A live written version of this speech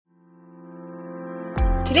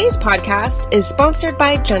Today's podcast is sponsored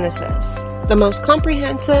by Genesis, the most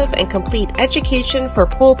comprehensive and complete education for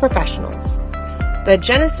pool professionals. The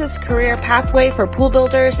Genesis Career Pathway for pool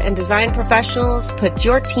builders and design professionals puts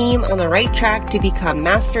your team on the right track to become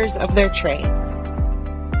masters of their trade.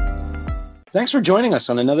 Thanks for joining us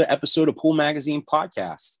on another episode of Pool Magazine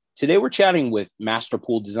Podcast. Today we're chatting with master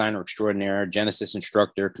pool designer extraordinaire, Genesis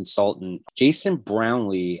instructor, consultant, Jason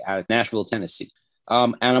Brownlee out of Nashville, Tennessee.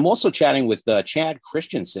 And I'm also chatting with Chad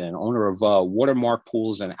Christensen, owner of Watermark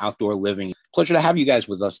Pools and Outdoor Living. Pleasure to have you guys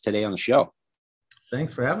with us today on the show.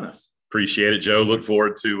 Thanks for having us. Appreciate it, Joe. Look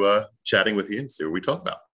forward to chatting with you and see what we talk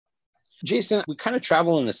about. Jason, we kind of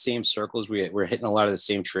travel in the same circles. We're hitting a lot of the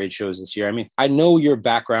same trade shows this year. I mean, I know your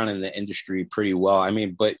background in the industry pretty well. I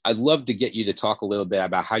mean, but I'd love to get you to talk a little bit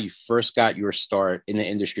about how you first got your start in the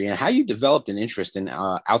industry and how you developed an interest in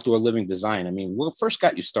outdoor living design. I mean, what first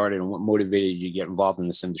got you started and what motivated you to get involved in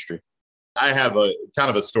this industry? I have a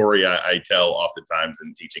kind of a story I tell oftentimes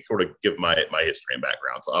in teaching, sort of give my history and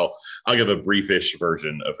background. So I'll give a briefish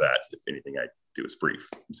version of that. If anything I do is brief.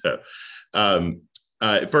 So,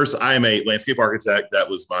 first, I am a landscape architect. That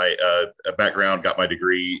was my background. Got my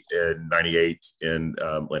degree in '98 in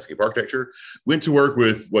landscape architecture. Went to work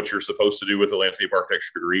with what you're supposed to do with a landscape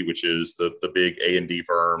architecture degree, which is the big A&D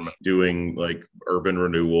firm doing like urban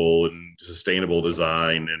renewal and sustainable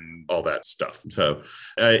design and all that stuff. So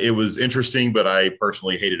it was interesting, but I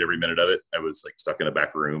personally hated every minute of it. I was like stuck in a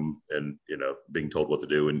back room and, being told what to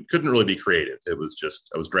do and couldn't really be creative. It was just,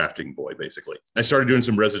 I was drafting boy, basically. I started doing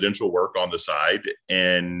some residential work on the side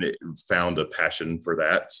and found a passion for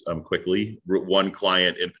that quickly. One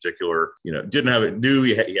client in particular, didn't have it, knew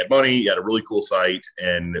he had money, he had a really cool site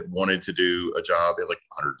and wanted to do a job at like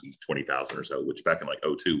 120,000 or so, which back in like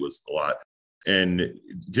 '02 was a lot. And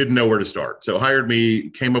didn't know where to start. So hired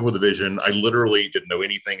me, came up with a vision. I literally didn't know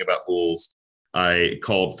anything about pools. I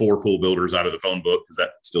called 4 pool builders out of the phone book because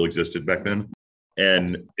that still existed back then.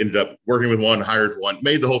 And ended up working with one, hired one,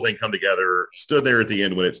 made the whole thing come together, stood there at the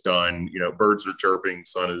end when it's done. Birds are chirping,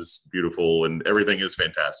 sun is beautiful, and everything is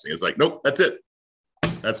fantastic. It's like, nope, that's it.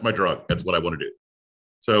 That's my drug. That's what I want to do.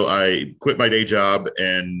 So I quit my day job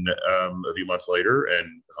and a few months later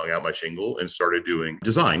and hung out my shingle and started doing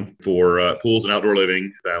design for pools and outdoor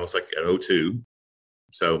living. That was like at '02.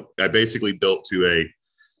 So I basically built to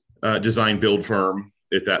a design build firm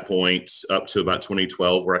at that point up to about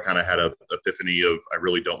 2012, where I kind of had a epiphany of I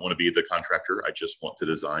really don't want to be the contractor. I just want to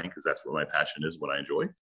design because that's what my passion is, what I enjoy.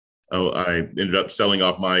 I ended up selling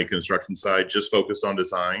off my construction side, just focused on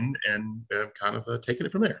design and kind of taking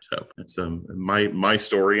it from there. So it's my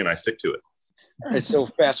story and I stick to it. All right, so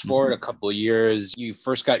fast forward a couple of years, you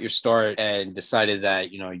first got your start and decided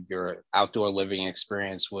that, your outdoor living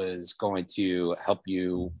experience was going to help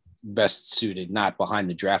you best suited, not behind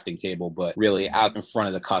the drafting table, but really out in front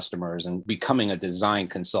of the customers and becoming a design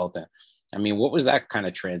consultant. I mean, what was that kind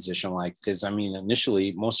of transition like? Because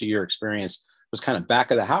initially, most of your experience was kind of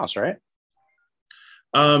back of the house, right?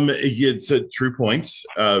 It's a true point.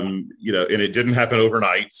 And it didn't happen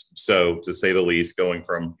overnight. So to say the least, going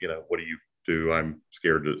from, what do you do? I'm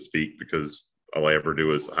scared to speak because all I ever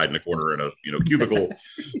do is hide in a corner in a, cubicle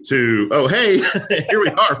to, oh, hey, here we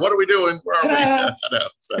are. What are we doing? Where are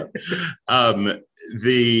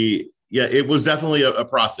we? It was definitely a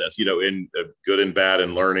process, in good and bad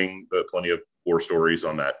and learning, but plenty of war stories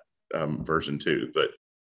on that version too. But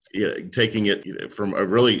taking it from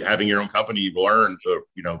really having your own company, you learn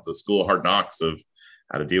the school of hard knocks of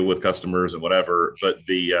how to deal with customers and whatever. But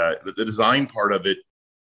the design part of it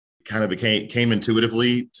kind of came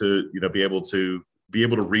intuitively to be able to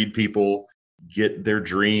read people, get their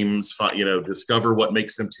dreams, discover what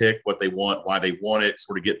makes them tick, what they want, why they want it,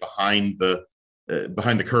 sort of get behind the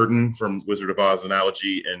curtain from Wizard of Oz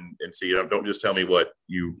analogy and see, don't just tell me what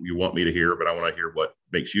you want me to hear, but I want to hear what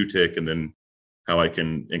makes you tick and then how I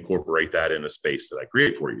can incorporate that in a space that I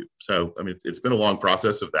create for you. So, it's been a long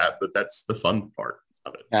process of that, but that's the fun part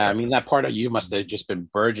of it. That part of you must have just been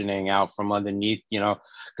burgeoning out from underneath,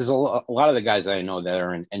 because a lot of the guys that I know that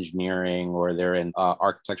are in engineering or they're in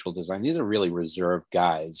architectural design, these are really reserved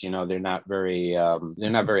guys. They're not very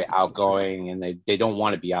outgoing and they don't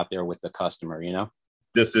want to be out there with the customer,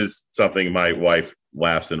 This is something my wife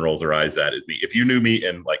laughs and rolls her eyes at is me. If you knew me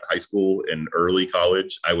in like high school and early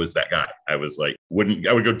college, I was that guy. I was like,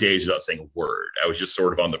 I would go days without saying a word. I was just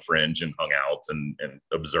sort of on the fringe and hung out and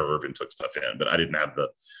observed and took stuff in, but I didn't have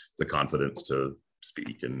the confidence to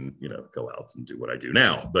speak and, go out and do what I do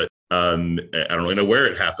now. But I don't really know where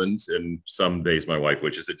it happened, and some days my wife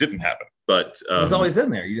wishes it didn't happen. But it was always in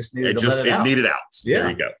there. You just needed to let it out. It needed out. Yeah.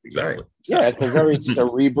 There you go. Exactly. Right. So. Yeah, it's a very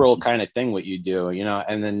cerebral kind of thing what you do,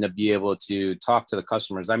 and then to be able to talk to the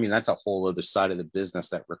customers. I mean, that's a whole other side of the business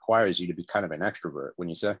that requires you to be kind of an extrovert,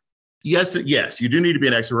 wouldn't you say? Yes, you do need to be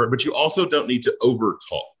an extrovert, but you also don't need to over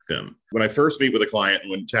talk them. When I first meet with a client,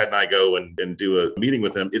 when Chad and I go and do a meeting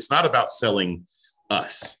with them, it's not about selling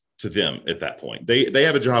us to them at that point. They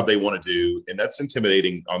have a job they want to do, and that's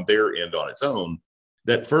intimidating on their end on its own.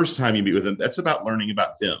 That first time you meet with them, that's about learning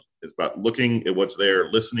about them. It's about looking at what's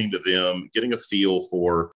there, listening to them, getting a feel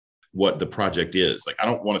for what the project is. Like, I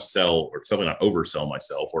don't want to sell or certainly not oversell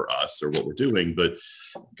myself or us or what we're doing, but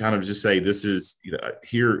kind of just say, this is,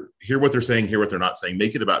 hear what they're saying, hear what they're not saying,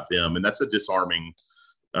 make it about them. And that's a disarming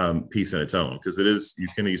piece in its own, because you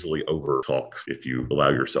can easily over talk if you allow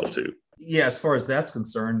yourself to. Yeah, as far as that's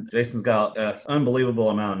concerned, Jason's got an unbelievable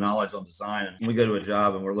amount of knowledge on design. And when we go to a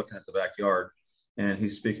job and we're looking at the backyard and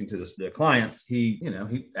he's speaking to the clients, he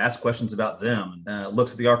asks questions about them, and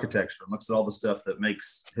looks at the architecture and looks at all the stuff that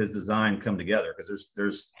makes his design come together. Because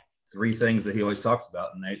there's three things that he always talks about.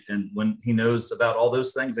 And when he knows about all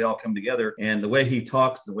those things, they all come together. And the way he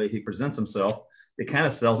talks, the way he presents himself, it kind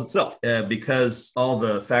of sells itself because all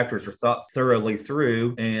the factors are thought thoroughly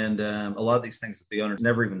through, and a lot of these things that the owner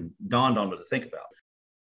never even dawned on to think about.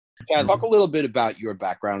 Yeah, talk a little bit about your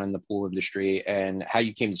background in the pool industry and how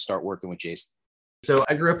you came to start working with Jason. So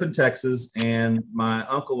I grew up in Texas, and my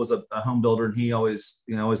uncle was a home builder, and he always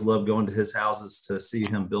loved going to his houses to see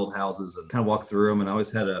him build houses and kind of walk through them. And I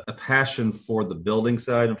always had a passion for the building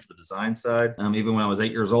side and for the design side. Even when I was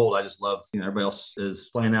 8 years old, I just loved, everybody else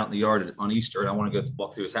is playing out in the yard on Easter, and I want to go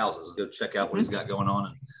walk through his houses and go check out what he's got going on.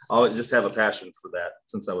 And I always just have a passion for that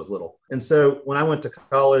since I was little. And so when I went to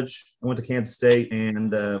college, I went to Kansas State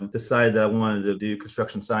and decided that I wanted to do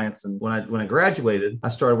construction science. And when I graduated, I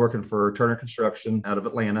started working for Turner Construction out of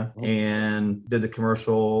Atlanta and did the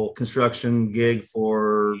commercial construction gig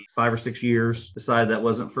for 5 or 6 years. Decided that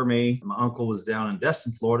wasn't for me. My uncle was down in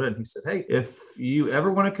Destin, Florida, and he said, "Hey, if you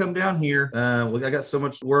ever want to come down here, I got so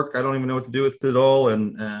much work, I don't even know what to do with it all.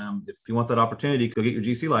 And if you want that opportunity, go get your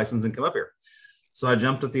GC license and come up here." So I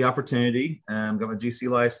jumped at the opportunity, got my GC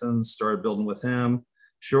license, started building with him.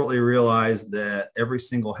 Shortly realized that every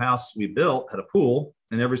single house we built had a pool,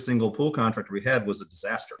 and every single pool contractor we had was a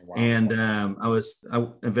disaster. Wow. And I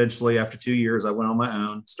eventually, after 2 years, I went on my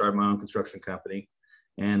own, started my own construction company,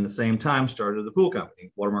 and at the same time started the pool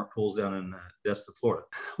company, Watermark Pools, down in Destin, Florida.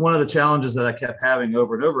 One of the challenges that I kept having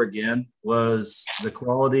over and over again was the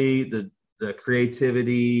quality, the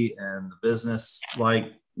creativity, and the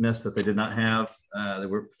business-like that they did not have. They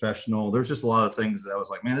were professional. There's just a lot of things that I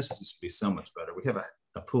was like, man, this is just be so much better. We have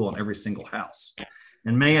a pool in every single house,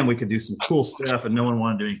 and man, we could do some cool stuff, and no one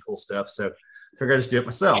wanted to do any cool stuff. So I figured I'd just do it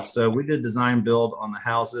myself. So we did design build on the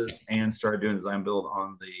houses and started doing design build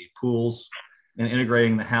on the pools and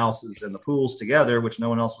integrating the houses and the pools together, which no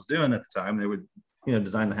one else was doing at the time. They would,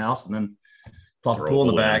 design the house and then pop a pool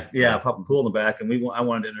in the back. Yeah, pop a pool in the back. And I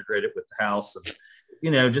wanted to integrate it with the house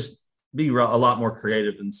and, just be a lot more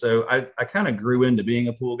creative. And so I kind of grew into being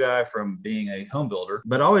a pool guy from being a home builder,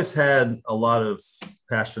 but always had a lot of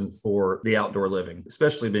passion for the outdoor living,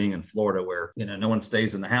 especially being in Florida where, no one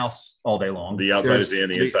stays in the house all day long. The outside is in,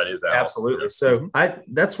 the inside is out. Absolutely. So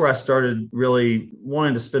that's where I started really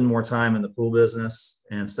wanting to spend more time in the pool business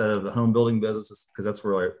instead of the home building business, because that's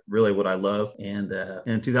really what I love. And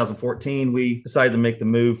in 2014, we decided to make the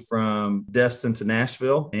move from Destin to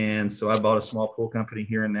Nashville. And so I bought a small pool company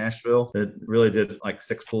here in Nashville that really did like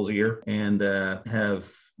 6 pools a year, and have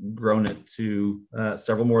grown it to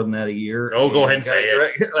several more than that a year. Oh, go ahead and say it.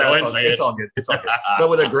 It's all good. It's all good. But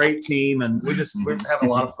with a great team, and we're having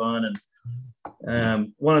a lot of fun.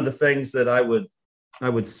 And one of the things that I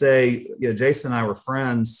would say, Jason and I were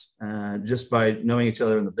friends just by knowing each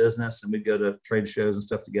other in the business, and we'd go to trade shows and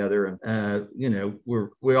stuff together. And,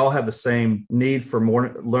 we all have the same need for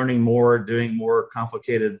more, learning more, doing more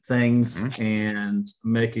complicated things, and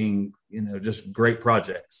making, just great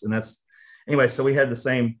projects. And so we had the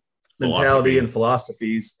same mentality and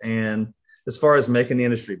philosophies. And as far as making the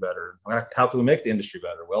industry better, how can we make the industry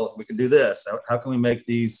better? Well, if we can do this, how can we make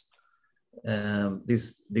these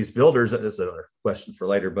builders? That's another question for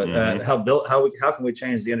later, but how can we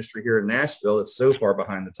change the industry here in Nashville? It's so far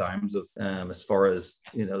behind the times of as far as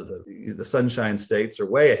the Sunshine States are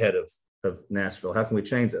way ahead of Nashville. How can we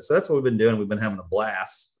change that? So that's what we've been doing. We've been having a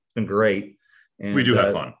blast. It's been great, and we do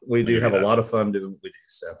have fun. We do have a lot of fun doing what we do.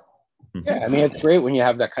 So yeah, I mean, it's great when you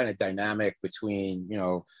have that kind of dynamic between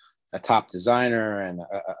a top designer and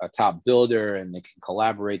a top builder, and they can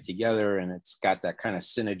collaborate together, and it's got that kind of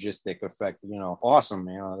synergistic effect. Awesome.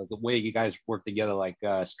 The way you guys work together, like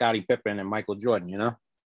Scottie Pippen and Michael Jordan.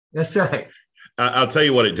 That's right. I'll tell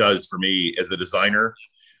you what it does for me as a designer.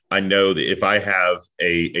 I know that if I have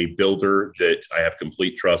a builder that I have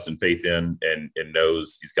complete trust and faith in and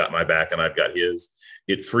knows he's got my back and I've got his,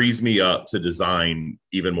 it frees me up to design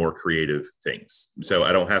even more creative things. So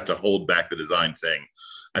I don't have to hold back the design saying,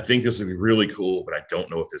 I think this would be really cool, but I don't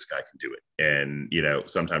know if this guy can do it. And,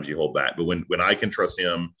 sometimes you hold back. But when I can trust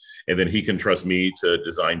him and then he can trust me to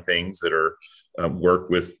design things that are work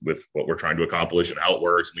with what we're trying to accomplish and how it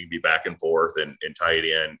works, we can be back and forth and tie it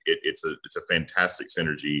in. It's a fantastic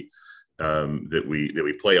synergy that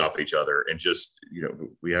we play off each other, and just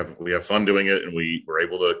we have fun doing it, and we're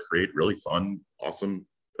able to create really fun, awesome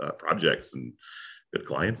projects and good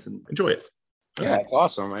clients and enjoy it. Yeah, it's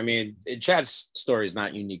awesome. I mean, Chad's story is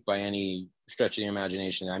not unique by any stretch of the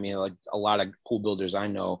imagination. I mean, like a lot of pool builders I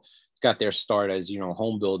know got their start as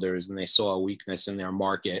home builders, and they saw a weakness in their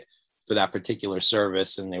market for that particular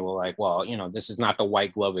service, and they were like, well, this is not the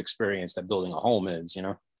white glove experience that building a home is.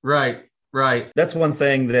 Right. That's one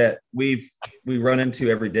thing that we run into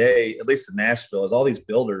every day, at least in Nashville, is all these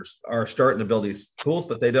builders are starting to build these pools,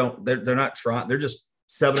 but they're not trying. They're just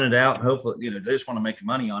subbing it out and hopefully, they just want to make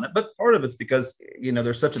money on it. But part of it's because,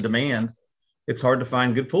 there's such a demand. It's hard to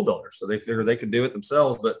find good pool builders. So they figure they can do it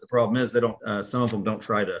themselves. But the problem is some of them don't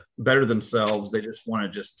try to better themselves. They just want to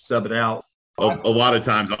just sub it out. A lot of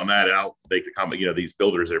times on that, and I'll make the comment, these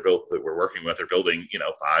builders that we're working with are building,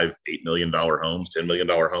 $5-8 million homes, $10 million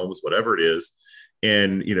homes, whatever it is.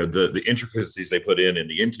 And, the intricacies they put in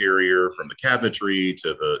the interior, from the cabinetry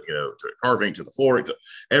to to carving, to the flooring, to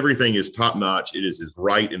everything is top notch. It is as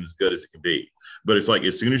right and as good as it can be. But it's like,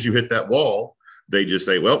 as soon as you hit that wall, they just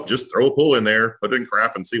say, well, just throw a pool in there, put in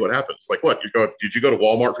crap and see what happens. Like, what? Did you go to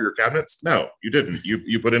Walmart for your cabinets? No, you didn't.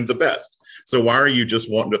 You put in the best. So why are you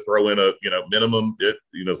just wanting to throw in a, minimum,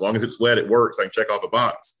 as long as it's wet, it works, I can check off a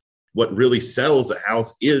box. What really sells a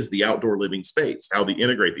house is the outdoor living space, how they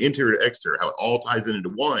integrate the interior to exterior, how it all ties into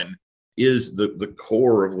one is the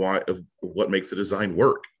core of what makes the design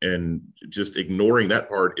work. And just ignoring that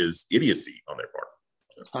part is idiocy on their part.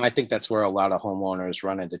 And I think that's where a lot of homeowners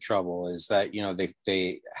run into trouble, is that,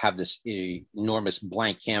 they have this enormous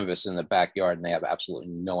blank canvas in the backyard and they have absolutely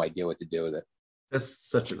no idea what to do with it. That's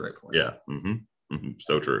such a great point. Yeah. Mm-hmm. Mm-hmm.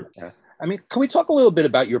 So true. Yeah. I mean, can we talk a little bit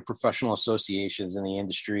about your professional associations in the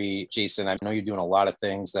industry, Jason? I know you're doing a lot of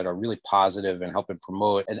things that are really positive and helping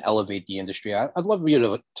promote and elevate the industry. I'd love you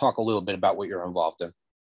to talk a little bit about what you're involved in.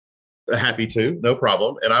 Happy to, no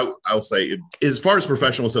problem. And I'll say, as far as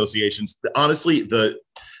professional associations, honestly,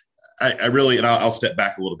 I really, and I'll step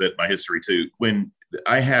back a little bit, my history too. When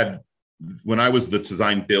I was the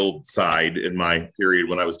design build side in my period,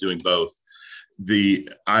 when I was doing both,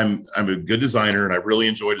 I'm a good designer and I really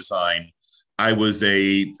enjoy design. I was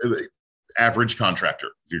a average contractor,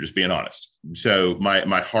 if you're just being honest. So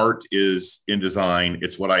my heart is in design.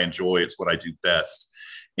 It's what I enjoy. It's what I do best.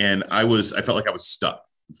 And I felt like I was stuck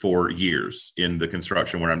for years in the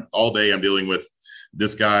construction, where I'm dealing with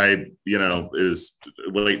this guy, is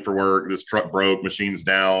late for work. This truck broke, machine's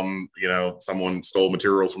down, someone stole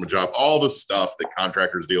materials from a job, all the stuff that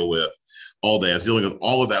contractors deal with all day. I was dealing with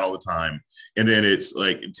all of that all the time. And then it's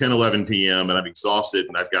like 10, 11 PM and I'm exhausted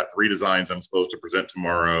and I've got 3 designs I'm supposed to present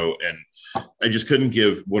tomorrow. And I just couldn't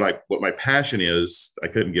give what my passion is. I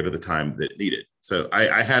couldn't give it the time that it needed. So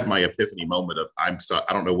I had my epiphany moment of I'm stuck.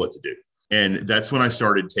 I don't know what to do. And that's when I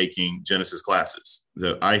started taking Genesis classes.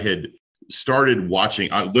 I had started watching,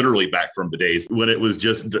 literally back from the days when it was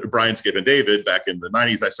just Brian, Skip, and David back in the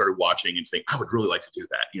 90s. I started watching and saying, I would really like to do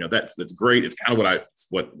that. That's great. It's kind of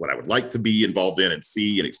what I would like to be involved in and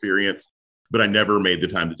see and experience. But I never made the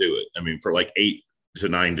time to do it. I mean, for like 8 to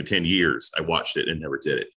 9 to 10 years, I watched it and never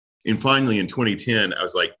did it. And finally, in 2010, I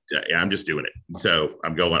was like, yeah, I'm just doing it. So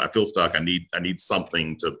I'm going. I feel stuck. I need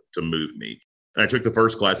something to move me. And I took the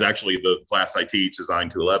first class. Actually, the class I teach, Design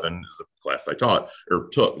 211, is the class I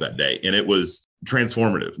took that day. And it was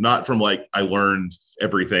transformative, not from like I learned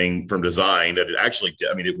everything from design. That it actually did.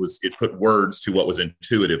 I mean, it put words to what was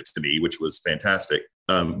intuitive to me, which was fantastic.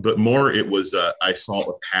 But more, it was I saw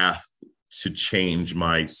a path to change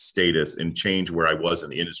my status and change where I was in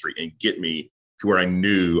the industry and get me to where I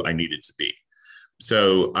knew I needed to be.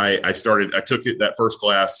 So I took that first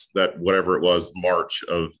class, that whatever it was, March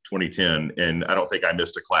of 2010. And I don't think I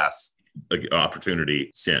missed a class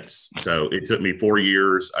opportunity since. So it took me 4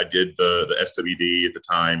 years. I did the SWD at the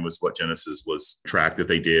time was what Genesis was track that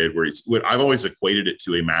they did, where I've always equated it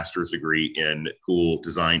to a master's degree in pool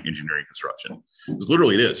design, engineering, construction. Because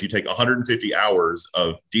literally it is. You take 150 hours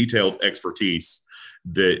of detailed expertise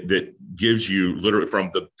that gives you literally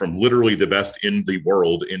from literally the best in the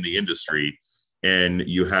world in the industry, and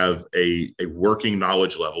you have a working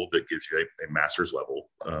knowledge level that gives you a master's level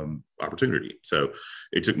opportunity. So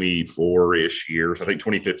it took me 4-ish years. I think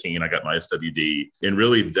 2015 I got my SWD, and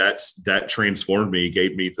really that transformed me,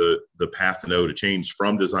 gave me the path to know to change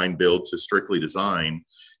from design build to strictly design,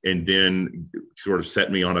 and then sort of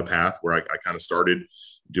set me on a path where I kind of started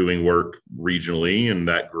doing work regionally, and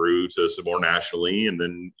that grew to some more nationally, and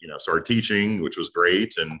then started teaching, which was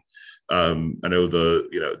great. And I know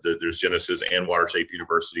there's Genesis and Watershape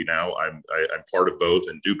University now. I'm part of both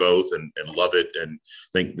and do both and love it, and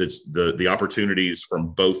think that's the opportunities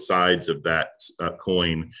from both sides of that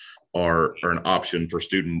coin are an option for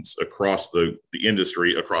students across the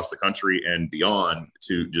industry, across the country and beyond,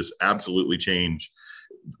 to just absolutely change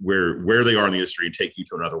where they are in the industry and take you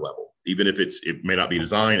to another level. Even if it may not be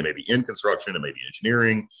design, it may be in construction, it may be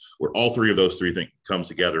engineering, where all three of those three things comes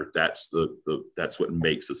together. That's what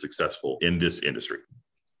makes it successful in this industry.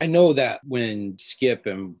 I know that when Skip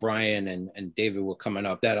and Brian and David were coming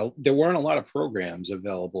up, that there weren't a lot of programs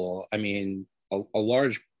available. I mean, a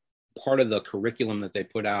large part of the curriculum that they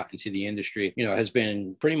put out into the industry, has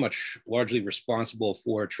been pretty much largely responsible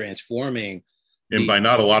for transforming. And by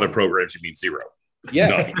not a lot of programs, you mean zero.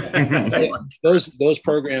 Yeah. those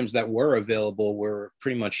programs that were available were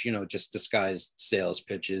pretty much, just disguised sales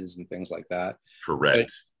pitches and things like that. Correct.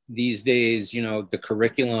 But these days, the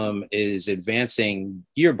curriculum is advancing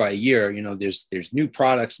year by year. There's new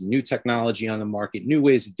products, new technology on the market, new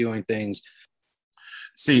ways of doing things.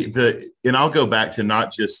 See, and I'll go back to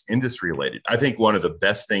not just industry related. I think one of the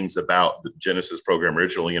best things about the Genesis program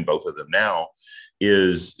originally, and both of them now,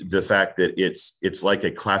 is the fact that it's like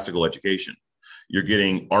a classical education. You're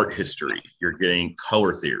getting art history, you're getting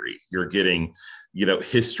color theory, you're getting,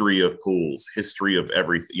 history of pools, history of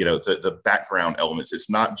everything, the background elements. It's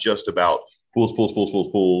not just about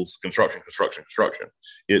pools, construction.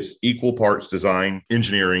 It's equal parts design,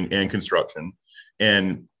 engineering, and construction.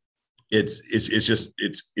 And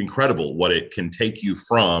it's incredible what it can take you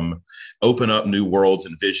from, open up new worlds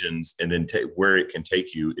and visions, and then where it can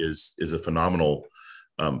take you is a phenomenal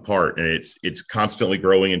part. And it's constantly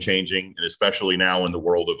growing and changing, and especially now in the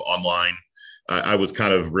world of online. I was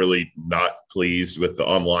kind of really not pleased with the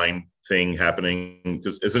online thing happening,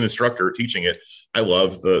 because as an instructor teaching it, I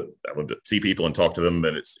love to see people and talk to them.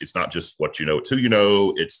 And it's not just what it's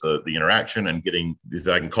who it's the interaction, and getting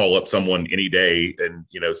that I can call up someone any day and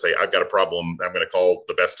say, I've got a problem, I'm going to call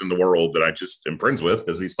the best in the world that I just am friends with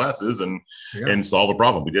because these classes, and solve a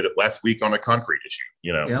problem. We did it last week on a concrete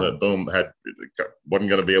issue. Boom, wasn't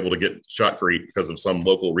going to be able to get shotcrete because of some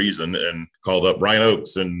local reason, and called up Ryan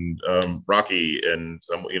Oaks and Rocky and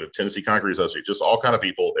some Tennessee Concrete Association, just all kind of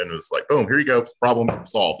people, and it was like, boom, here you go, problem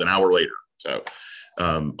solved an hour later. So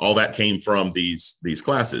all that came from these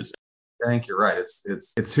classes. I think you're right.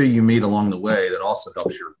 It's who you meet along the way that also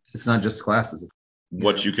helps you. It's not just classes.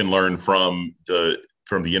 What you can learn from the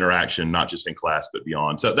interaction, not just in class, but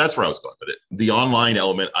beyond. So that's where I was going with it. The online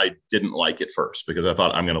element, I didn't like at first because I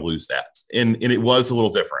thought I'm going to lose that. And it was a little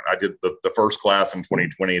different. I did the first class in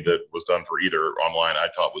 2020 that was done for either online. I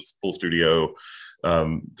taught was Pool Studio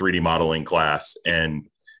 3D modeling class. And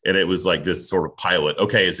it was like this sort of pilot.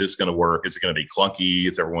 Okay, is this going to work? Is it going to be clunky?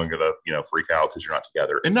 Is everyone going to, freak out because you're not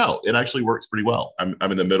together? And no, it actually works pretty well. I'm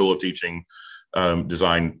in the middle of teaching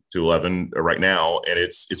design to 11 right now, and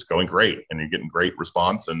it's going great, and you're getting great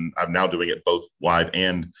response. And I'm now doing it both live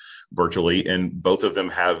and virtually, and both of them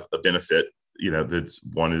have a benefit. That's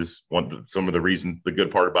some of the reason. The good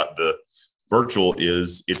part about the virtual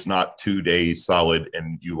is it's not 2 days solid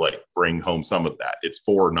and you bring home some of that. It's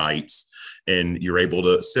 4 nights, and you're able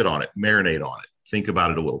to sit on it, marinate on it, think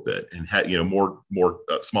about it a little bit, and have more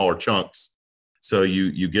smaller chunks. So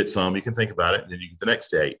you get some, you can think about it, and then you get the next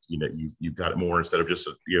day, you've got it more, instead of just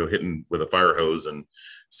hitting with a fire hose and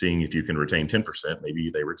seeing if you can retain 10%, maybe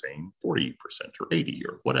they retain 40% or 80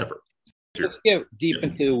 or whatever. Let's get deep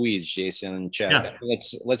into the weeds, Jason and Chad. Yeah.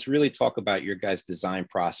 Let's really talk about your guys' design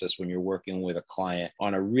process when you're working with a client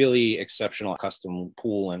on a really exceptional custom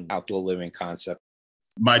pool and outdoor living concept.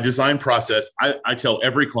 My design process, I tell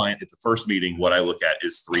every client at the first meeting what I look at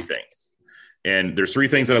is 3 things. And there's 3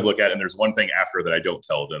 things that I look at, and there's one thing after that I don't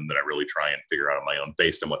tell them that I really try and figure out on my own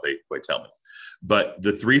based on what they tell me. But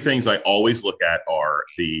the 3 things I always look at are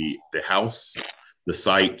the house, the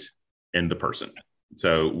site, and the person.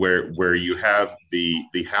 So where you have the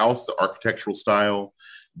house, the architectural style,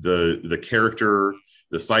 the character,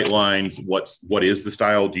 the sight lines, what is the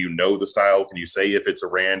style? Do you know the style? Can you say if it's a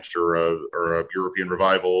ranch or a European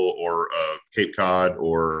revival or a Cape Cod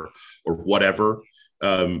or whatever?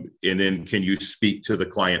 And then can you speak to the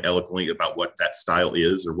client eloquently about what that style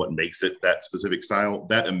is or what makes it that specific style?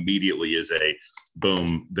 That immediately is a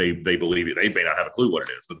boom. They believe it. They may not have a clue what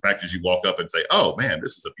it is, but the fact is you walk up and say, oh man,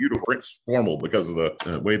 this is a beautiful French formal because of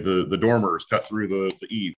the way the dormers cut through the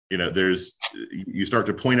eave. You start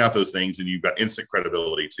to point out those things and you've got instant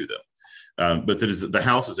credibility to them. But the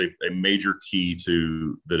house is a major key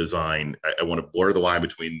to the design. I want to blur the line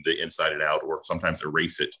between the inside and out, or sometimes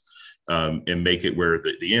erase it and make it where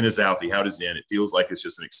the in is out, the out is in. It feels like it's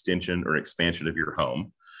just an extension or expansion of your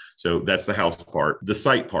home. So that's the house part. The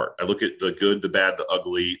site part, I look at the good, the bad, the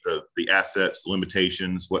ugly, the assets,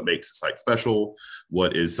 limitations, what makes a site special,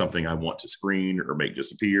 what is something I want to screen or make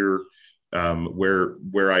disappear. Where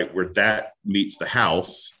that meets the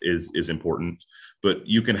house is important. But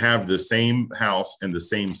you can have the same house and the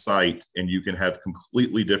same site, and you can have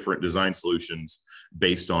completely different design solutions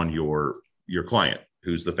based on your client,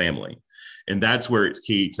 who's the family. And that's where it's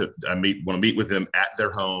key to want to meet with them at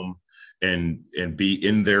their home and be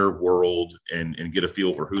in their world and get a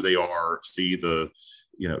feel for who they are, see the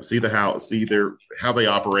house, see how they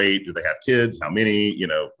operate. Do they have kids? How many?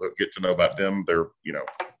 Get to know about them, their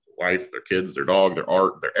wife, their kids, their dog, their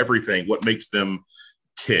art, their everything. What makes them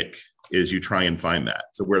tick is you try and find that.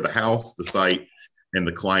 So where the house, the site, and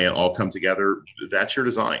the client all come together, that's your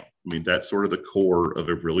design. I mean, that's sort of the core of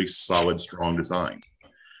a really solid, strong design.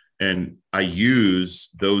 And I use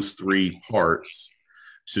those three parts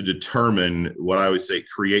to determine what I always say,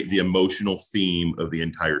 create the emotional theme of the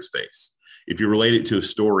entire space. If you relate it to a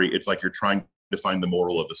story, it's like you're trying to find the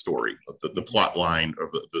moral of the story, the plot line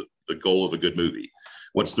of the goal of a good movie.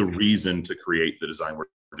 What's the reason to create the design we're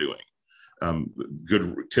doing?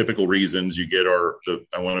 Good typical reasons you get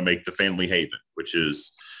I want to make the family haven, which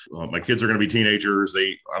is my kids are going to be teenagers.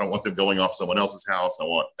 I don't want them going off someone else's house. I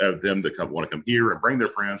want them to want to come here and bring their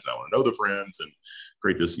friends. I want to know the friends and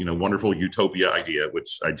create this, wonderful utopia idea,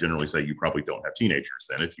 which I generally say you probably don't have teenagers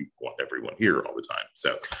then if you want everyone here all the time.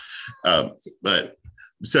 So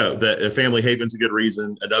the family haven's a good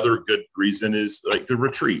reason. Another good reason is like the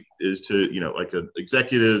retreat is to, like an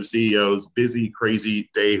executive, CEO's busy, crazy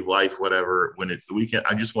day, life, whatever. When it's the weekend,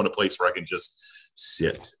 I just want a place where I can just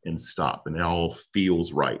sit and stop and it all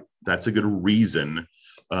feels right. That's a good reason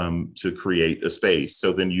to create a space.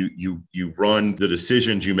 So then you run the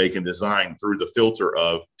decisions you make in design through the filter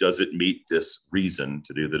of, does it meet this reason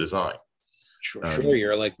to do the design? Sure,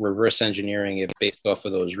 you're like reverse engineering it based off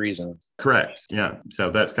of those reasons. Correct. Yeah.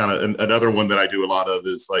 So that's kind of another one that I do a lot of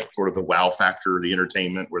is like sort of the wow factor, the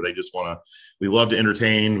entertainment, where they just we love to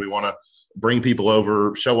entertain. We want to bring people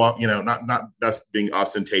over, show up, not just being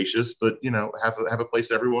ostentatious, but, have a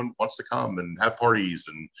place everyone wants to come and have parties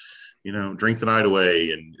and, drink the night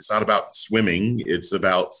away. And it's not about swimming. It's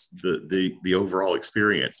about the overall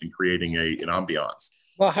experience and creating an ambiance.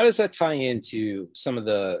 Well, how does that tie into some of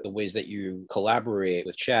the ways that you collaborate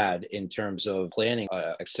with Chad in terms of planning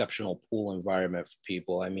an exceptional pool environment for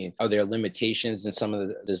people? I mean, are there limitations in some of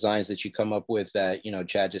the designs that you come up with that,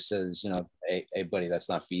 Chad just says, hey, buddy, that's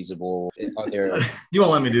not feasible? Are there... You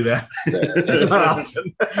won't let me do that.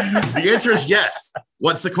 The answer is yes.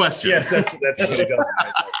 What's the question? Yes, that's what he does.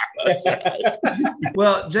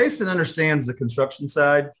 Well, Jason understands the construction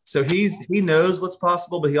side. So he knows what's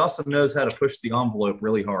possible, but he also knows how to push the envelope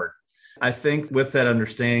really hard. I think with that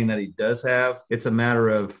understanding that he does have, it's a matter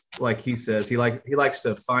of, like he says, he likes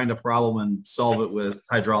to find a problem and solve it with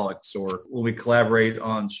hydraulics, or when we collaborate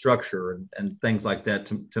on structure and things like that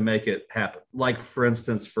to make it happen. Like, for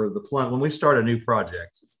instance, for the plant, when we start a new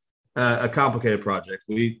project, a complicated project,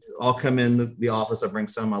 we all come in the office. I bring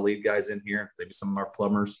some of my lead guys in here, maybe some of our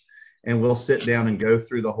plumbers, and we'll sit down and go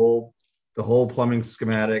through the whole plumbing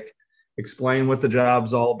schematic, explain what the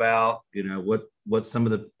job's all about, what some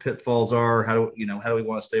of the pitfalls are, how do we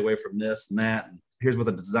want to stay away from this and that. And here's what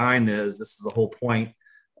the design is. This is the whole point.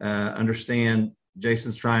 Understand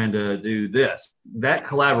Jason's trying to do this. That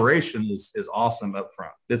collaboration is awesome up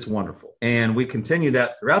front. It's wonderful. And we continue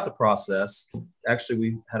that throughout the process. Actually,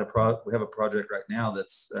 we have a project right now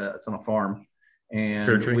that's it's on a farm, and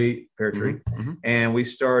pear tree. Mm-hmm. And we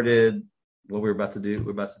started what we're about to do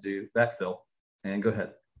backfill. And go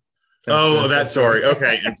ahead. That's sorry.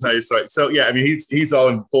 Okay. Sorry. So yeah, I mean, he's all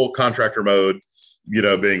in full contractor mode, we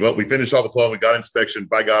finished all the plumbing, we got inspection.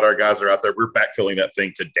 By God, our guys are out there. We're backfilling that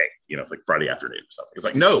thing today. It's like Friday afternoon or something. It's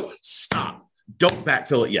like, no, stop. don't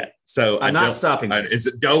backfill it yet. So I'm not stopping. I'm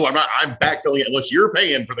not. I'm backfilling it unless you're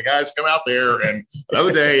paying for the guys to come out there and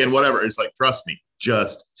another day and whatever. It's like, trust me,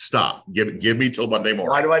 just stop. Give me till Monday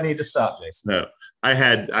morning. Why do I need to stop, Jason? No, I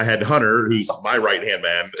had Hunter, who's my right hand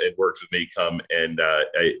man and works with me, come and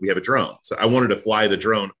we have a drone. So I wanted to fly the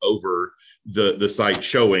drone over the site,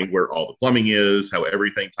 showing where all the plumbing is, how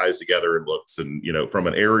everything ties together and looks, and from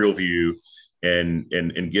an aerial view,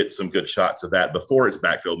 and get some good shots of that before it's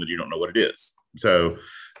backfilled and you don't know what it is. So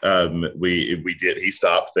we did. He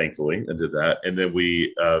stopped, thankfully, and did that, and then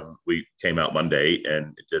we came out Monday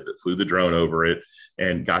and flew the drone over it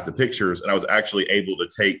and got the pictures. And I was actually able to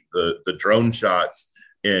take the drone shots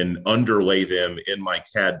and underlay them in my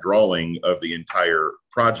CAD drawing of the entire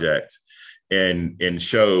project and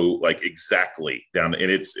show like exactly down.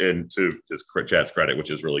 And it's, and to just Chad's credit,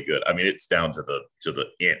 which is really good, I mean, it's down to the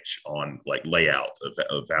inch on like layout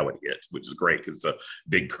of how it hit, which is great because it's a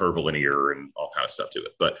big curvilinear and all kind of stuff to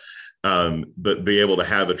it. But be able to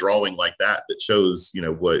have a drawing like that shows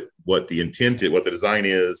what the intent is, what the design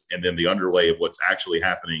is, and then the underlay of what's actually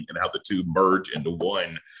happening and how the two merge into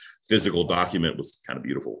one physical document was kind of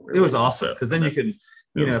beautiful. It was awesome because then you can,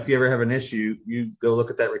 if you ever have an issue, you go look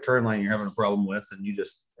at that return line you're having a problem with, and you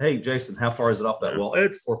just, hey, Jason, how far is it off that wall?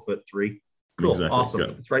 It's 4'3". Cool. Exactly. Awesome.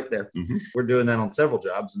 Good. It's right there. Mm-hmm. We're doing that on several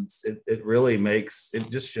jobs. And it really it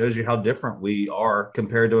just shows you how different we are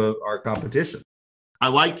compared to our competition. I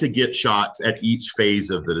like to get shots at each phase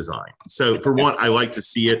of the design. So for one, I like to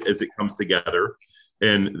see it as it comes together.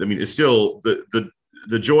 And I mean, it's still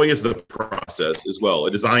the joy is the process as well.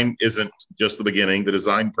 A design isn't just the beginning. The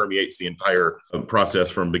design permeates the entire process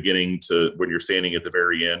from beginning to when you're standing at the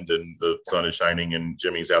very end and the sun is shining and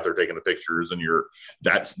Jimmy's out there taking the pictures, and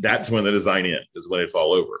that's when the design ends, is when it's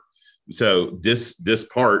all over. So this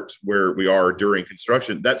part where we are during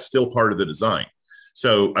construction, that's still part of the design.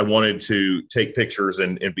 So I wanted to take pictures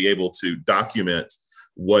and be able to document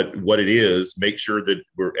what it is, make sure that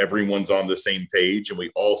everyone's on the same page and we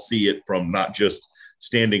all see it from not just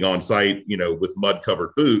standing on site, with mud covered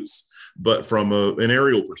boots, but from an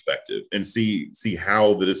aerial perspective, and see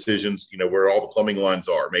how the decisions, where all the plumbing lines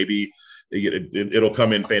are. Maybe it'll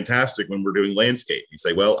come in fantastic when we're doing landscape. You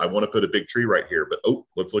say, well, I want to put a big tree right here, but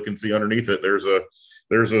let's look and see underneath it. There's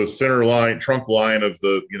a center line, trunk line of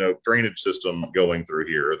the, drainage system going through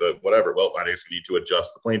here, the whatever. Well, I guess we need to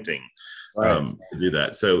adjust the planting to do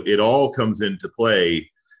that. So it all comes into play.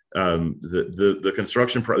 The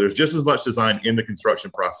construction there's just as much design in the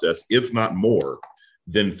construction process, if not more,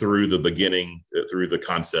 than through the beginning, through the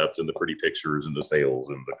concept and the pretty pictures and the sales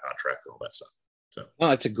and the contract and all that stuff. So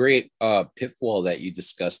it's a great pitfall that you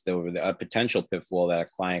discussed over a potential pitfall that a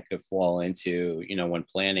client could fall into, when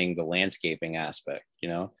planning the landscaping aspect,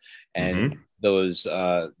 and those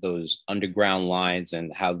underground lines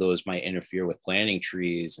and how those might interfere with planting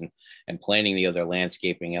trees and planting the other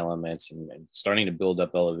landscaping elements and starting to build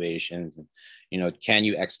up elevations. And, can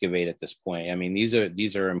you excavate at this point? I mean,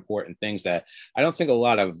 these are important things that I don't think a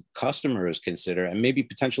lot of customers consider, and maybe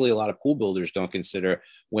potentially a lot of pool builders don't consider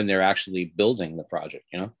when they're actually building the project,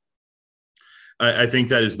 I think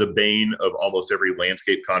that is the bane of almost every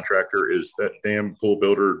landscape contractor, is that damn pool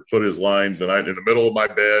builder put his lines and in the middle of my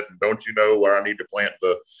bed. And don't you know where I need to plant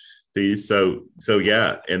these? So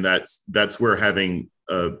yeah. And that's where having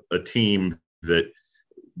a team that,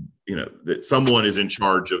 that someone is in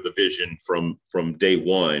charge of the vision from day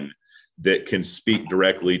one, that can speak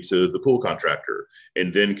directly to the pool contractor,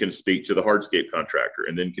 and then can speak to the hardscape contractor,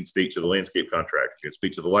 and then can speak to the landscape contractor, can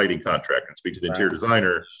speak to the lighting contractor, and speak to the interior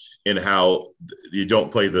designer, and how you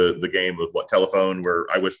don't play the game of telephone where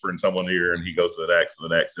I whisper in someone's ear and he goes to the next and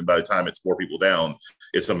the next. And by the time it's 4 people down,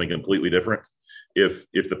 it's something completely different. If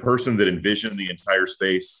the person that envisioned the entire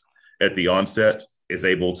space at the onset is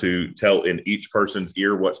able to tell in each person's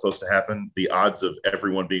ear what's supposed to happen, the odds of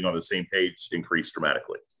everyone being on the same page increase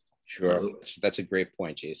dramatically. Sure. That's a great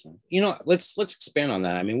point, Jason. Let's expand on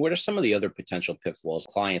that. I mean, what are some of the other potential pitfalls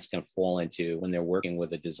clients can fall into when they're working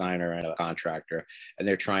with a designer and a contractor and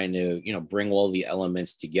they're trying to, bring all the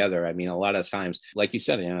elements together? I mean, a lot of times, like you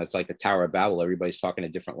said, it's like the Tower of Babel. Everybody's talking a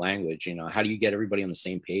different language. How do you get everybody on the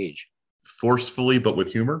same page? Forcefully, but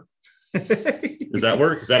with humor. Does that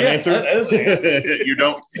work? Is that an answer? That is an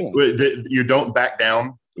answer. You don't back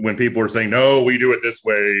down when people are saying, no, we do it this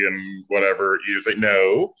way and whatever. You say,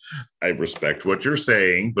 no, I respect what you're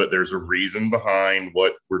saying, but there's a reason behind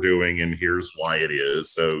what we're doing, and here's why it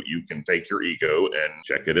is. So you can take your ego and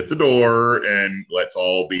check it at the door, and let's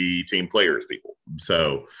all be team players, people.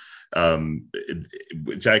 So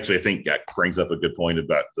which actually I think that brings up a good point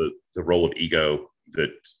about the role of ego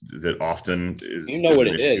that often is, you know, is what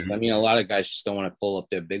an it issue. is. I mean, a lot of guys just don't want to pull up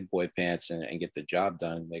their big boy pants and get the job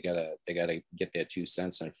done. They gotta get their 2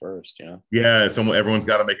 cents in first, you know? Yeah. Everyone's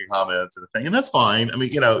got to make a comment and a thing, and that's fine. I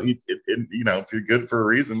mean, you know, you know, if you're good for a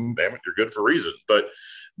reason, damn it, you're good for a reason. But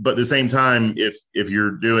at the same time, if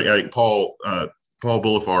you're doing like Paul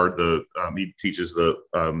Boulevard, he teaches the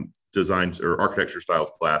design or architecture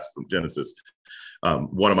styles class from Genesis.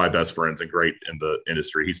 One of my best friends and great in the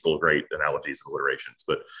industry. He's full of great analogies and alliterations.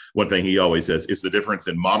 But one thing he always says is the difference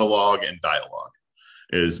in monologue and dialogue.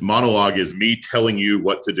 Is monologue is me telling you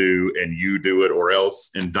what to do and you do it or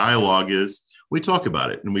else. And dialogue is we talk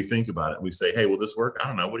about it and we think about it. And we say, hey, will this work? I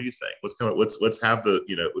don't know. What do you think? Let's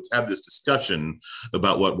have this discussion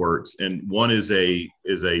about what works. And one is a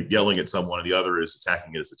yelling at someone and the other is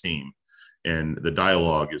attacking it as a team. And the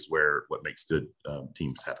dialogue is what makes good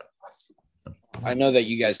teams happen. I know that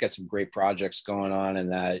you guys got some great projects going on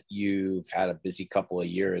and that you've had a busy couple of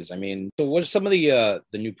years. I mean, so what are some of the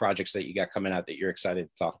new projects that you got coming out that you're excited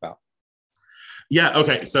to talk about? Yeah.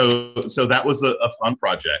 Okay. So that was a fun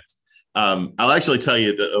project. I'll actually tell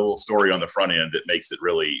you a little story on the front end that makes it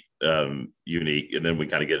really unique. And then we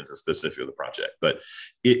kind of get into the specifics of the project. But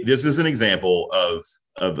this is an example of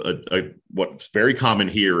what's very common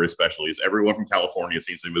here, especially is everyone from California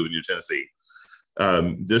seems to be moving to Tennessee.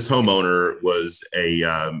 This homeowner was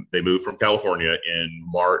they moved from California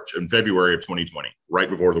in February of 2020, right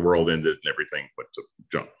before the world ended and everything went to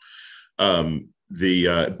junk.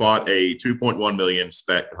 Bought a 2.1 million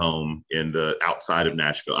spec home in the outside of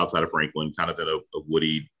Nashville, outside of Franklin, kind of in a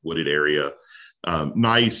wooded area.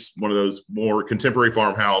 Nice, one of those more contemporary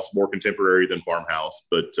farmhouse, more contemporary than farmhouse,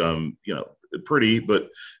 but you know, pretty, but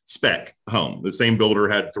spec home. The same builder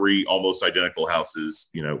had 3 almost identical houses,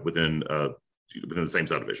 you know, within the same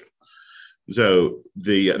subdivision. So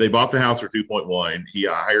they bought the house for 2.1. He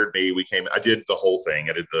hired me. I did the whole thing.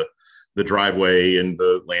 I did the driveway and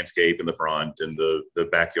the landscape in the front and the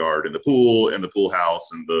backyard and the pool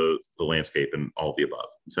house and the landscape and all of the above.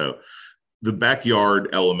 So the backyard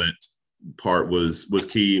element part was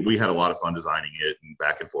key. We had a lot of fun designing it and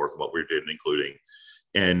back and forth what we did, including,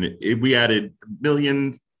 and we added $1.1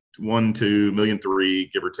 million to $1.3 million,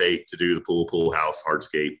 give or take, to do the pool house,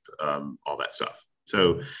 hardscape, all that stuff.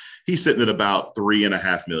 So he's sitting at about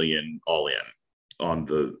 $3.5 million all in on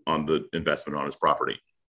the investment on his property.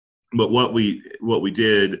 But what we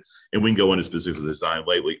did, and we can go into specifics of the design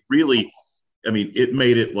lately, really, I mean, it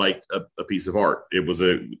made it like a piece of art. It was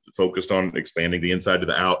focused on expanding the inside to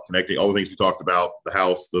the out, connecting all the things we talked about, the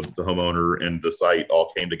house, the homeowner, and the site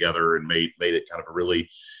all came together and made it kind of a really,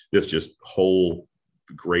 this just whole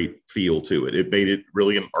great feel to it. It made it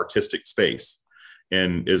really an artistic space.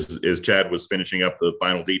 And as Chad was finishing up the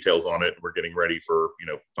final details on it, we're getting ready for, you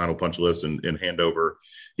know, final punch list and handover.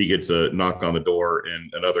 He gets a knock on the door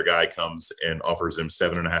and another guy comes and offers him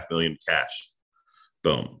 $7.5 million cash.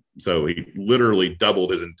 Boom. So he literally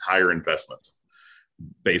doubled his entire investment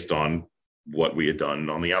based on what we had done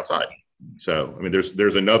on the outside. So, I mean,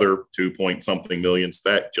 there's another 2-point-something million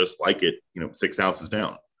spec just like it, you know, 6 houses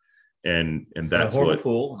down. And that's horrible what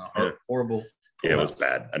pool, horrible. Yeah, it was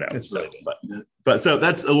bad. I know. It's so, really bad. But so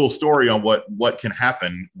that's a little story on what can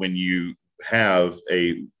happen when you have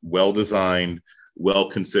a well-designed,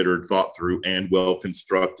 well-considered, thought through, and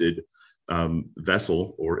well-constructed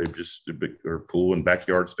vessel or pool and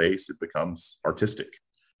backyard space. It becomes artistic.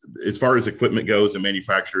 As far as equipment goes and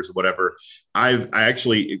manufacturers, whatever, I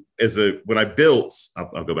actually, when I built,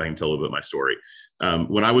 I'll go back and tell a little bit of my story.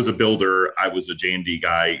 When I was a builder, I was a J&D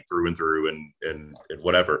guy through and through and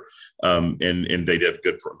whatever. And they did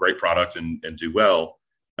great product and do well.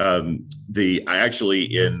 I actually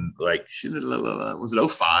in like, was it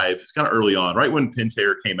 05? It's kind of early on, right when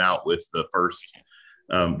Pentair came out with the first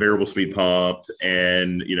variable speed pump,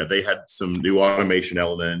 and, you know, they had some new automation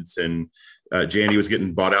elements, and J&D was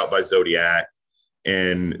getting bought out by Zodiac,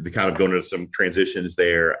 and they kind of going into some transitions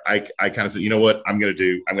there. I kind of said, you know what, I'm going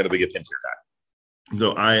to be a Pentair guy.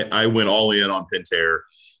 So I went all in on Pentair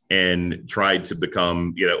and tried to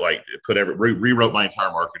become, you know, like rewrote my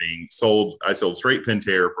entire marketing. I sold straight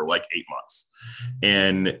Pentair for like 8 months,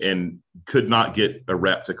 and could not get a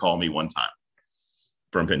rep to call me one time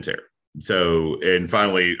from Pentair. So, and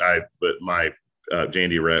finally my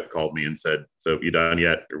J&D rep called me and said, "So you done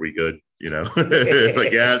yet? Are we good?" You know, it's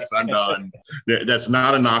like, yes, I'm done. That's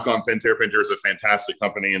not a knock on Pentair. Pentair is a fantastic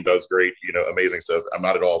company and does great, you know, amazing stuff. I'm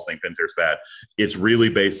not at all saying Pentair's bad. It's really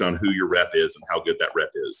based on who your rep is and how good that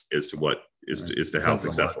rep is to what is to how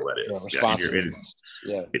successful that is.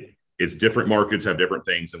 It's different markets have different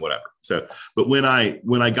things and whatever. So, but when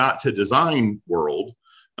I got to design world,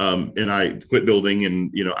 And I quit building,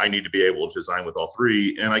 and I need to be able to design with all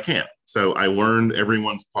three, and I can't. So I learned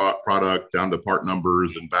everyone's product down to part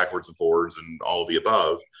numbers and backwards and forwards and all of the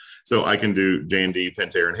above, so I can do J&D,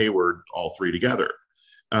 Pentair, and Hayward all three together.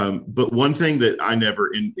 But one thing that I never,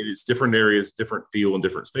 and it's different areas, different feel in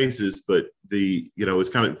different spaces, but it's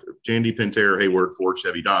kind of J&D, Pentair, Hayward, Ford,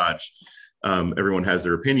 Chevy, Dodge. Everyone has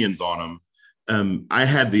their opinions on them. I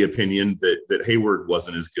had the opinion that Hayward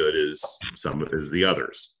wasn't as good as the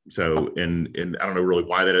others. So, and I don't know really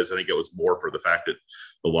why that is. I think it was more for the fact that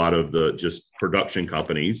a lot of the just production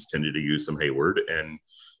companies tended to use some Hayward, and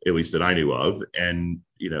at least that I knew of, and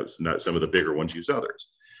some of the bigger ones used others.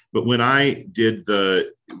 But when I did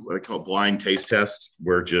what I call blind taste test,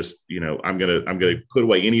 where just I'm gonna put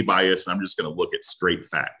away any bias, and I'm just gonna look at straight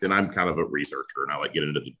fact. And I'm kind of a researcher, and I like get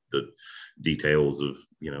into the details of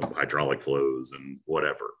hydraulic flows and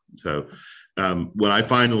whatever. So when I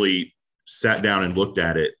finally sat down and looked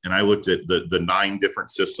at it, and I looked at the 9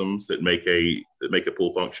 different systems that make a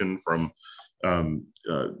pool function, from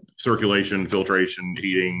circulation, filtration,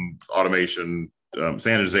 heating, automation,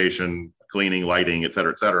 sanitization, cleaning, lighting, et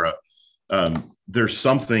cetera, there's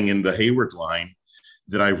something in the Hayward line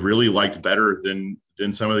that I really liked better than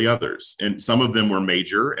some of the others. And some of them were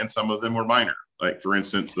major and some of them were minor. Like, for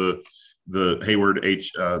instance, the Hayward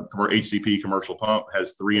HCP commercial pump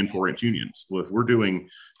has 3 and 4 inch unions. Well, if we're doing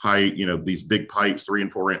high, these big pipes, 3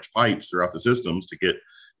 and 4 inch pipes throughout the systems to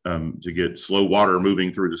get slow water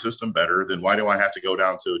moving through the system better, then why do I have to go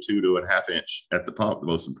down to a 2 to 1/2 inch at the pump, the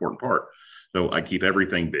most important part? So I keep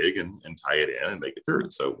everything big and tie it in and make it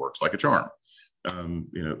through. So it works like a charm.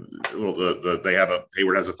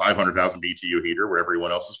 Hayward has a 500,000 BTU heater where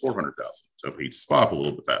everyone else is 400,000. So it heats the spot up a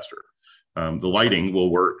little bit faster. The lighting will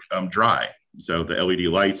work dry. So the LED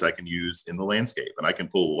lights I can use in the landscape, and I can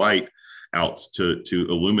pull the light out to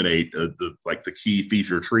illuminate the key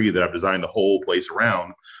feature tree that I've designed the whole place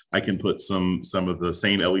around. I can put some of the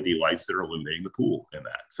same LED lights that are illuminating the pool in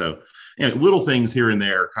that. So, little things here and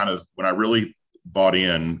there, kind of when I really bought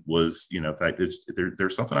in was, in fact,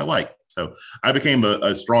 there's something I like. So I became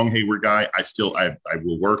a strong Hayward guy. I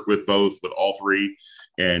will work with all three,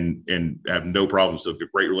 and have no problems. So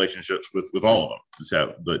great relationships with all of them.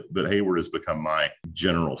 So, but Hayward has become my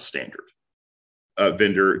general standard.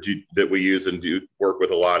 Vendor that we use and do work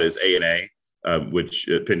with a lot is A&A, which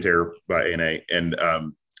Pentair by A&A, and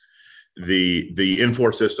the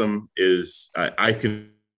Infor system is I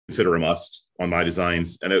consider a must on my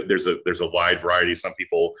designs. And there's a wide variety. Some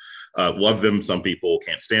people love them, some people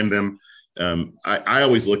can't stand them. I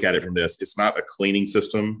always look at it from this: it's not a cleaning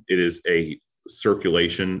system; it is a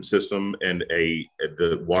circulation system and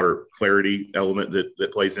the water clarity element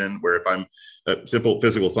that plays in. Where if I'm simple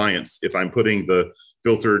physical science, if I'm putting the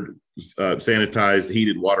filtered, sanitized,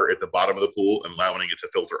 heated water at the bottom of the pool and allowing it to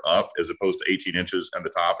filter up as opposed to 18 inches at the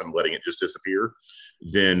top and letting it just disappear,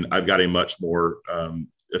 then I've got a much more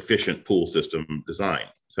efficient pool system design.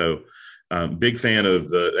 So big fan of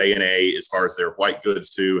the A&A as far as their white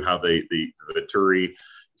goods too, how the Venturi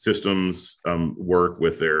systems work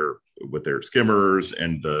with their skimmers,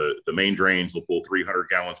 and the main drains will pull 300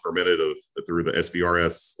 gallons per minute through the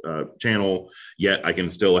SVRS channel. Yet I can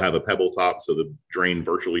still have a pebble top, so the drain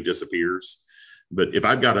virtually disappears. But if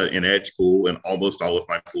I've got an edge pool, and almost all of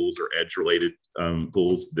my pools are edge related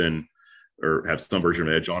pools, then or have some version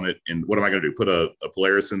of edge on it, and what am I going to do? Put a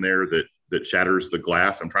Polaris in there that shatters the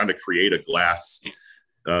glass? I'm trying to create a glass,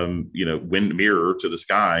 wind mirror to the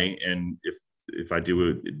sky, and if I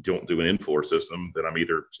don't do an Infor system, then I'm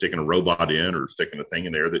either sticking a robot in or sticking a thing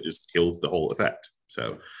in there that just kills the whole effect.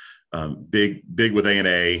 So big with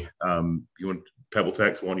A&A. You want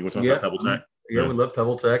PebbleTech? You want to talk about PebbleTech? Yeah, we love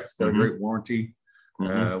PebbleTech. It's got a great warranty.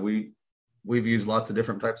 We've used lots of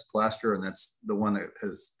different types of plaster, and that's the one that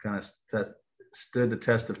has kind of stood the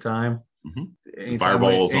test of time.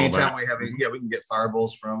 Fireballs. Anytime we can get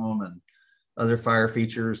fireballs from them and other fire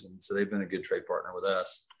features, and so they've been a good trade partner with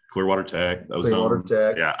us. Clearwater Tech, Ozone.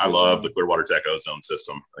 Yeah, I love the Clearwater Tech Ozone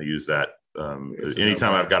system. I use that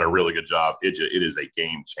anytime I've got a really good job. It is a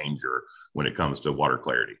game changer when it comes to water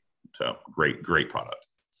clarity. So great product.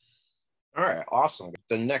 All right, awesome.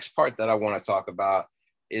 The next part that I want to talk about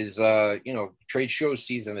is, trade show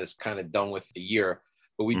season is kind of done with the year,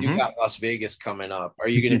 but we do got Las Vegas coming up. Are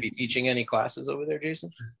you going to be teaching any classes over there,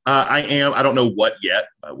 Jason? I am. I don't know what yet.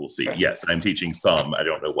 We'll see. Okay. Yes, I'm teaching some. I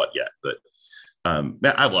don't know what yet, but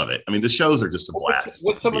I love it. I mean, the shows are just a blast.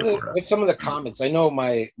 What's some of the comments? I know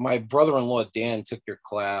my brother-in-law Dan took your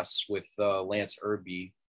class with Lance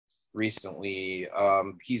Irby recently.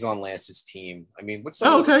 He's on Lance's team. I mean, what's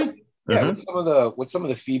some of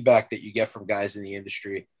the feedback that you get from guys in the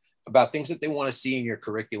industry about things that they want to see in your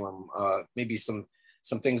curriculum, maybe some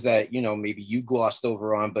things that, maybe you glossed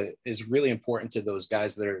over on, but is really important to those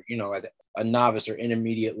guys that are, at a novice or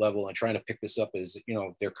intermediate level and trying to pick this up as,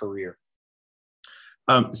 their career?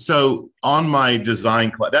 So on my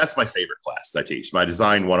design class, that's my favorite class I teach, my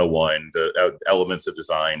Design 101, the elements of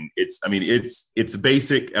design. It's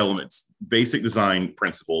basic elements, basic design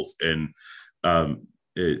principles, and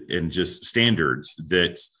just standards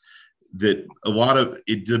that a lot of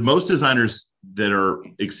most designers that are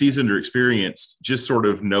seasoned or experienced just sort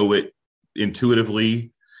of know it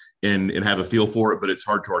intuitively and have a feel for it, but it's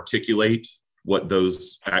hard to articulate what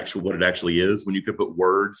it actually is. When you can put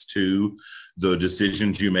words to the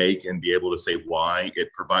decisions you make and be able to say why,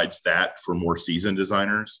 it provides that for more seasoned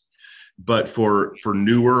designers. But for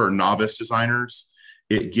newer or novice designers,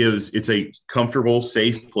 it's a comfortable,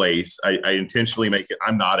 safe place. I intentionally make it.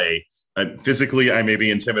 I'm not physically, I may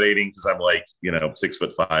be intimidating because I'm like,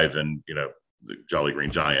 6'5" and, the Jolly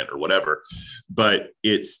Green Giant or whatever, but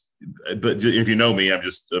if you know me, I'm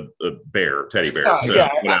just a bear, teddy bear. So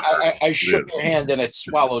I shook your hand and it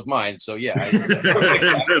swallowed mine. So yeah.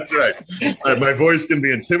 That's right. My voice can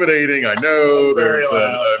be intimidating. I know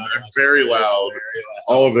I'm very loud,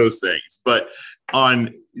 all of those things, but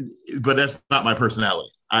that's not my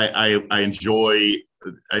personality. I enjoy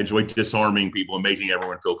disarming people and making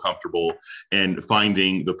everyone feel comfortable and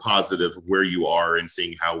finding the positive of where you are and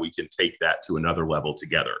seeing how we can take that to another level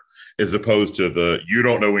together, as opposed to you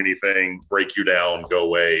don't know anything, break you down, go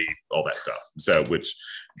away, all that stuff. So, which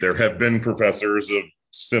there have been professors of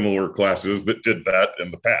similar classes that did that in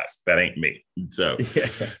the past. That ain't me. So,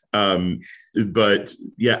 but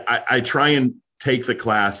yeah, I try and take the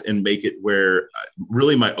class and make it where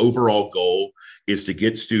really my overall goal is to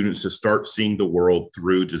get students to start seeing the world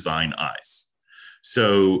through design eyes.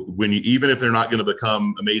 So even if they're not going to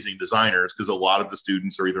become amazing designers, because a lot of the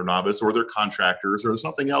students are either novice or they're contractors or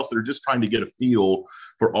something else, they're just trying to get a feel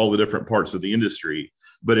for all the different parts of the industry.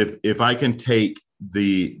 But if I can take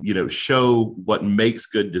show what makes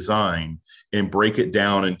good design and break it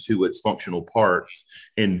down into its functional parts,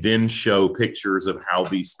 and then show pictures of how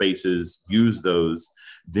these spaces use those,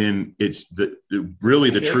 then it's the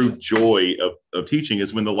true joy of teaching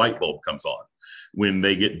is when the light bulb comes on, when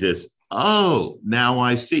they get this, oh, now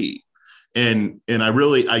I see. And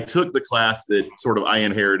I took the class that sort of I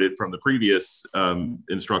inherited from the previous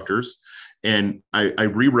instructors, and I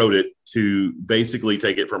rewrote it to basically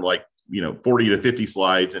take it from 40 to 50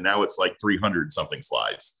 slides, and now it's like 300 something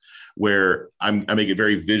slides, where I make it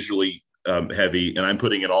very visually heavy, and I'm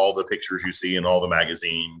putting in all the pictures you see in all the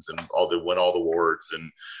magazines and win all the awards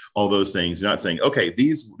and all those things. Not saying, okay,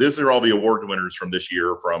 these are all the award winners from this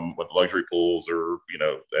year from luxury pools or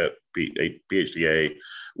PHTA,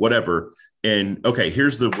 whatever. And okay,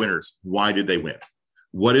 here's the winners. Why did they win?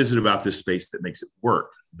 What is it about this space that makes it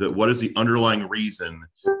work? What is the underlying reason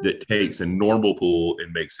that takes a normal pool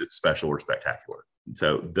and makes it special or spectacular?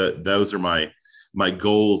 So those are my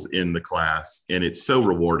goals in the class. And it's so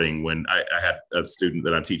rewarding when I had a student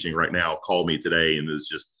that I'm teaching right now call me today and is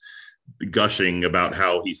just gushing about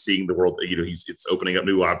how he's seeing the world. It's opening up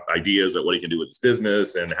new ideas of what he can do with his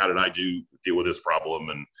business and how did I deal with this problem?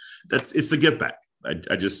 And it's the give back. I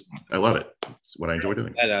love it. It's what I enjoy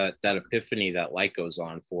doing. That epiphany, that light goes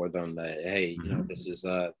on for them that, hey, this is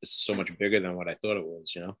so much bigger than what I thought it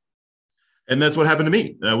was, And that's what happened to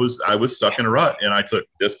me. I was stuck in a rut, and I took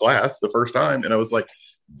this class the first time, and I was like,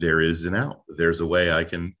 there is an out. There's a way I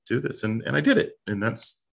can do this, and I did it, and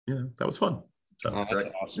that's that was fun. So that's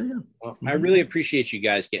awesome. Yeah. Well, I really appreciate you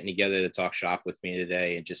guys getting together to talk shop with me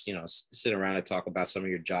today, and just sit around and talk about some of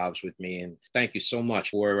your jobs with me. And thank you so much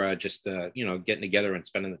for just getting together and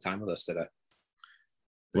spending the time with us today.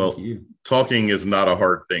 Well, talking is not a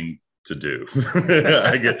hard thing to do.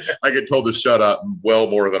 I get told to shut up well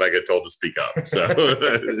more than I get told to speak up. So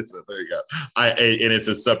there you go. And it's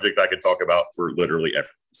a subject I could talk about for literally ever.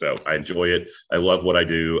 So I enjoy it. I love what I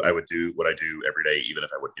do. I would do what I do every day, even if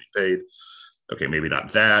I wasn't getting paid. Okay, maybe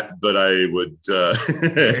not that, but I would.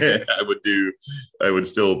 I would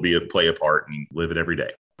still play a part and live it every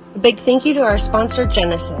day. A big thank you to our sponsor,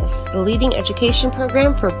 Genesis, the leading education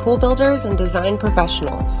program for pool builders and design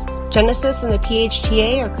professionals. Genesis and the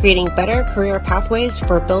PHTA are creating better career pathways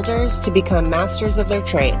for builders to become masters of their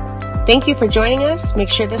trade. Thank you for joining us. Make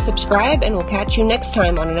sure to subscribe, and we'll catch you next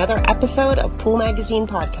time on another episode of Pool Magazine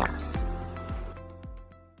Podcast.